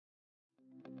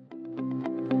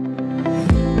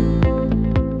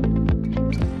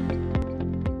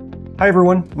Hi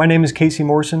everyone, my name is Casey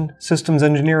Morrison, Systems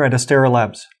Engineer at Astera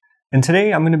Labs. And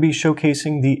today I'm going to be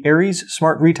showcasing the Aries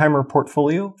Smart Retimer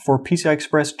portfolio for PCI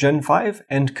Express Gen 5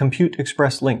 and Compute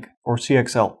Express Link, or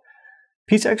CXL.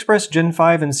 PCI Express Gen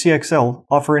 5 and CXL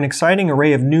offer an exciting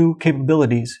array of new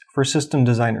capabilities for system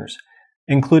designers,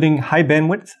 including high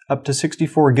bandwidth up to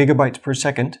 64 gigabytes per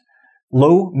second,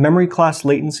 low memory class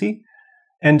latency,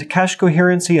 and cache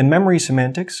coherency and memory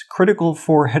semantics critical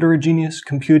for heterogeneous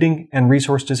computing and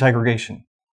resource disaggregation.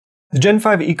 The Gen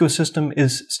 5 ecosystem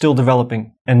is still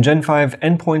developing, and Gen 5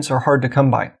 endpoints are hard to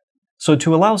come by. So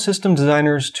to allow system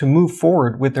designers to move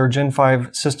forward with their Gen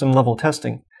 5 system-level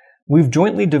testing, we've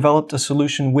jointly developed a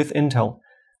solution with Intel,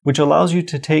 which allows you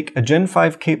to take a Gen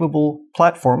 5 capable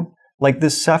platform like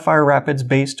this Sapphire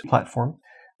Rapids-based platform,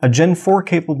 a Gen 4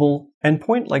 capable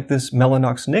endpoint like this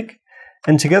Mellanox NIC,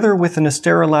 and together with an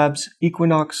Astera Labs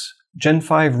Equinox Gen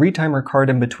 5 retimer card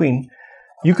in between,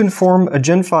 you can form a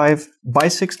Gen 5 by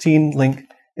 16 link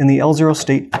in the L0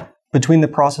 state between the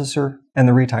processor and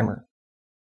the retimer.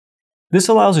 This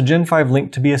allows a Gen 5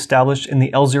 link to be established in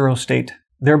the L0 state,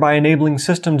 thereby enabling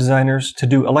system designers to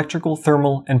do electrical,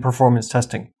 thermal, and performance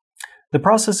testing. The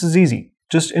process is easy.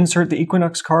 Just insert the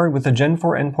Equinox card with a Gen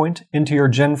 4 endpoint into your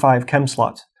Gen 5 chem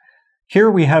slot. Here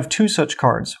we have two such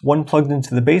cards, one plugged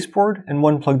into the baseboard and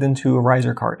one plugged into a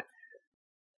riser card.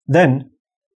 Then,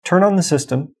 turn on the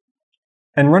system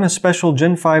and run a special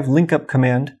Gen 5 link-up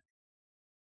command.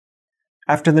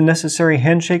 After the necessary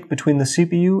handshake between the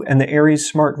CPU and the Aries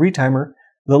Smart Retimer,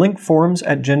 the link forms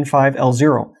at Gen 5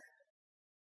 L0.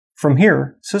 From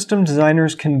here, system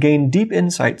designers can gain deep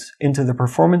insights into the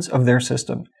performance of their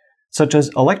system, such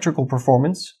as electrical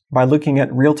performance by looking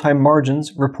at real-time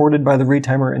margins reported by the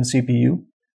retimer and CPU,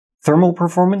 thermal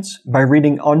performance by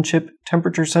reading on-chip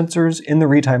temperature sensors in the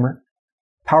retimer,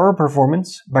 power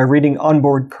performance by reading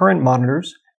onboard current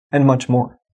monitors, and much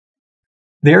more.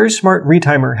 The Aries Smart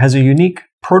Retimer has a unique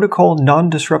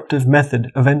protocol-non-disruptive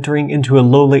method of entering into a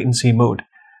low latency mode.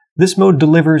 This mode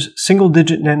delivers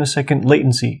single-digit nanosecond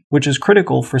latency, which is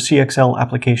critical for CXL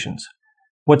applications.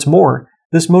 What's more,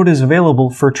 this mode is available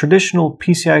for traditional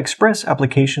PCI Express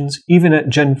applications even at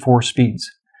Gen 4 speeds.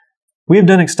 We have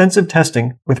done extensive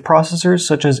testing with processors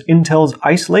such as Intel's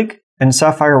Ice Lake and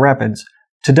Sapphire Rapids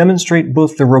to demonstrate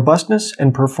both the robustness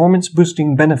and performance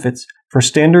boosting benefits for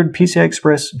standard PCI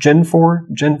Express Gen 4,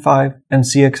 Gen 5, and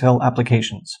CXL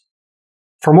applications.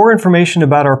 For more information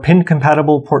about our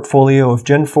pin-compatible portfolio of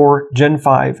Gen 4, Gen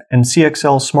 5, and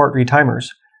CXL smart retimers,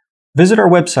 visit our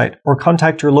website or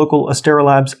contact your local Astera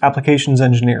Labs applications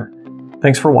engineer.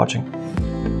 Thanks for watching.